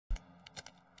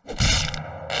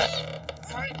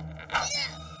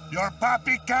Your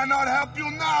papi cannot help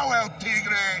you now, El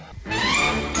Tigre.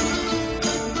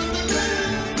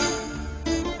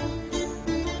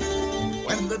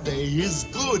 When the day is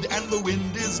good and the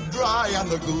wind is dry and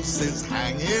the goose is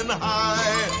hanging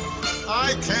high,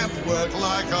 I can't work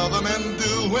like other men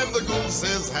do when the goose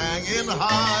is hanging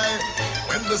high.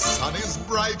 When the sun is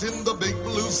bright in the big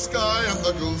blue sky and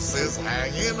the goose is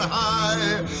hanging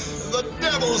high, the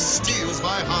devil steals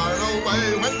my heart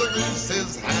away when the goose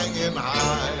is hanging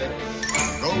high.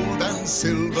 Gold and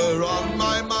silver on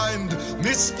my mind,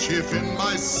 mischief in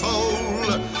my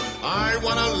soul. I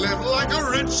wanna live like a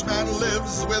rich man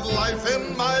lives, with life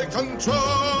in my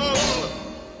control.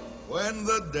 When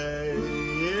the day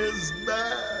is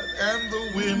bad and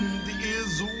the wind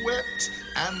is wet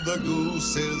and the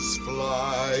goose is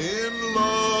flying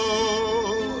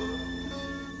low,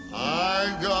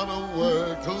 I gotta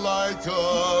work like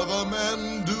other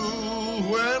men do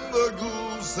when the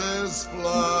goose is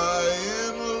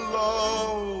flying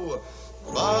low.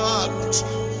 But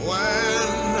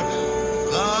when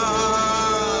the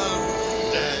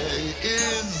day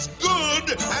is good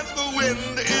and the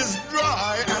wind is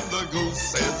dry